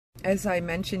As I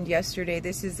mentioned yesterday,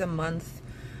 this is a month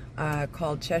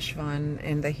called Cheshvan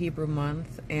in the Hebrew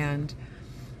month, and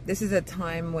this is a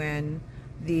time when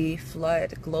the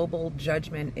flood global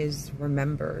judgment is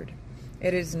remembered.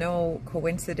 It is no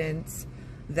coincidence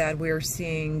that we're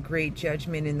seeing great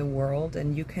judgment in the world,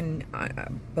 and you can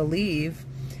believe,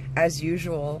 as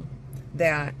usual,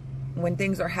 that when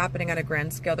things are happening on a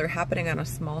grand scale, they're happening on a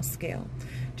small scale.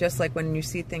 Just like when you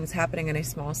see things happening on a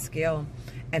small scale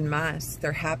en masse,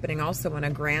 they're happening also on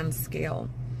a grand scale.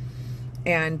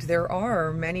 And there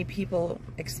are many people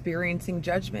experiencing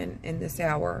judgment in this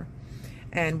hour.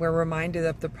 And we're reminded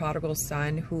of the prodigal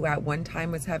son, who at one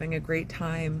time was having a great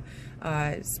time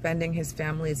spending his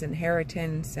family's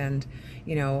inheritance and,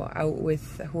 you know, out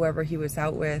with whoever he was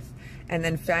out with, and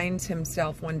then finds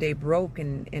himself one day broke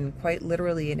and quite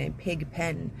literally in a pig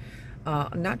pen.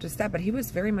 Not just that, but he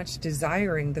was very much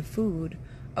desiring the food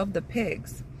of the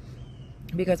pigs.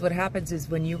 Because what happens is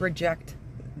when you reject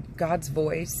God's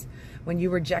voice, when you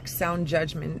reject sound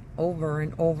judgment over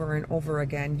and over and over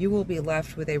again, you will be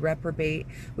left with a reprobate,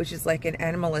 which is like an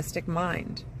animalistic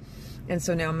mind. And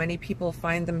so now many people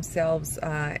find themselves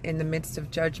in the midst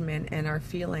of judgment and are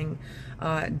feeling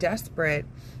desperate.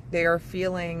 They are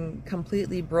feeling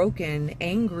completely broken,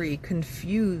 angry,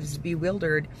 confused,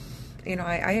 bewildered. You know,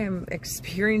 I am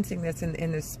experiencing this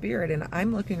in the spirit, and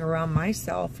I'm looking around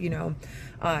myself, you know,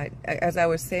 as I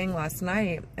was saying last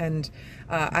night, and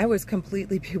I was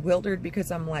completely bewildered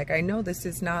because I'm like, I know this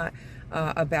is not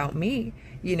about me,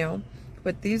 you know,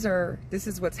 but this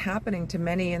is what's happening to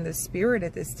many in the spirit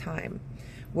at this time,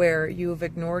 where you've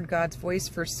ignored God's voice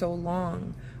for so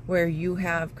long, where you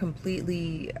have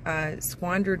completely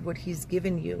squandered what He's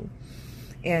given you.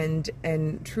 And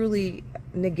truly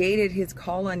negated His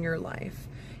call on your life,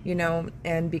 you know,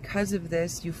 and because of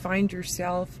this, you find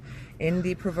yourself in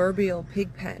the proverbial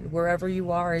pig pen. Wherever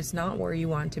you are is not where you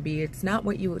want to be. It's not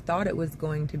what you thought it was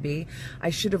going to be.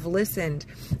 I should have listened.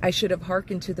 I should have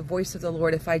hearkened to the voice of the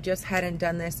Lord if I just hadn't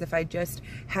done this, if I just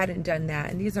hadn't done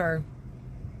that. And these are,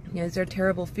 you know, these are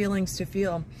terrible feelings to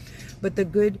feel. But the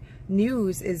good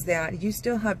news is that you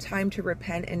still have time to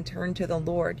repent and turn to the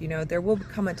Lord. You know, there will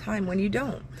come a time when you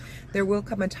don't. There will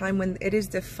come a time when it is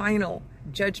the final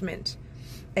judgment.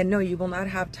 And no, you will not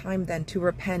have time then to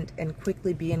repent and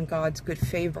quickly be in God's good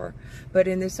favor. But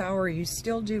in this hour, you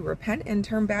still do. Repent and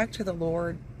turn back to the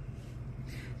Lord.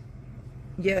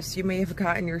 Yes, you may have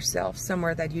gotten yourself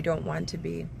somewhere that you don't want to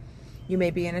be. You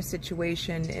may be in a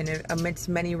situation amidst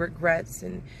many regrets,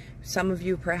 and some of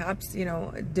you perhaps, you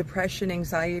know, depression,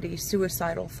 anxiety,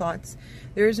 suicidal thoughts.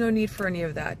 There is no need for any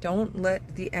of that. Don't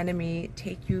let the enemy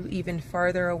take you even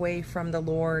farther away from the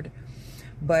Lord,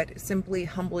 but simply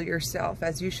humble yourself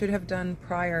as you should have done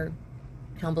prior.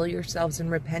 Humble yourselves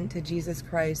and repent to Jesus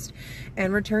Christ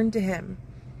and return to Him.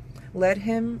 Let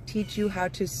Him teach you how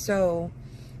to sow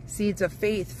seeds of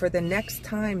faith for the next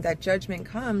time that judgment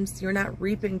comes. You're not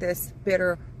reaping this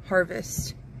bitter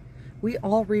harvest. We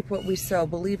all reap what we sow,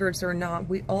 believers or not.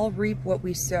 We all reap what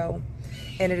we sow,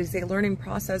 and it is a learning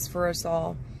process for us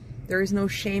all. There is no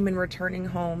shame in returning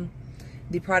home.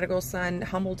 The prodigal son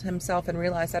humbled himself and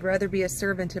realized, I'd rather be a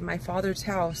servant in my father's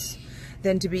house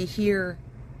than to be here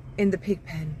in the pig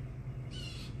pen.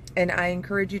 And I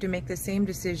encourage you to make the same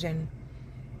decision.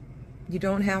 You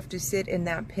don't have to sit in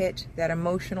that pit, that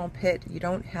emotional pit. You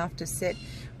don't have to sit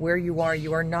where you are.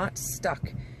 You are not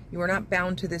stuck. You are not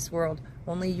bound to this world.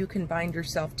 Only you can bind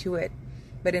yourself to it.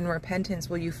 But in repentance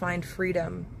will you find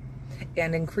freedom,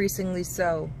 and increasingly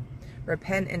so.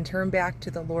 Repent and turn back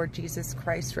to the Lord Jesus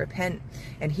Christ. Repent,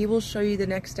 and He will show you the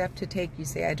next step to take. You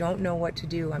say, I don't know what to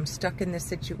do. I'm stuck in this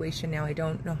situation now. I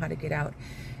don't know how to get out.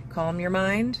 Calm your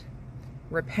mind.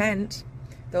 Repent.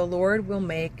 The Lord will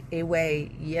make a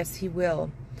way. Yes, He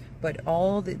will. But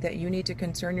all that you need to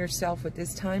concern yourself with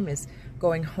this time is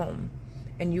going home.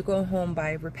 And you go home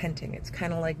by repenting. It's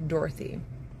kind of like Dorothy.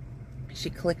 She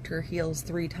clicked her heels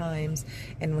 3 times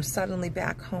and was suddenly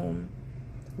back home.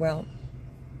 Well,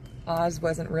 Oz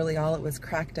wasn't really all it was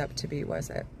cracked up to be, was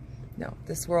it? No,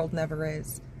 this world never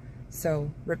is.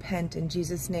 So repent in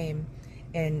Jesus' name,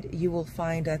 and you will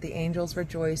find that the angels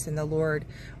rejoice, and the Lord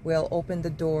will open the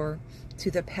door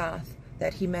to the path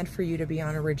that He meant for you to be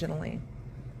on originally.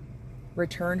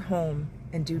 Return home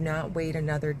and do not wait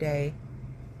another day.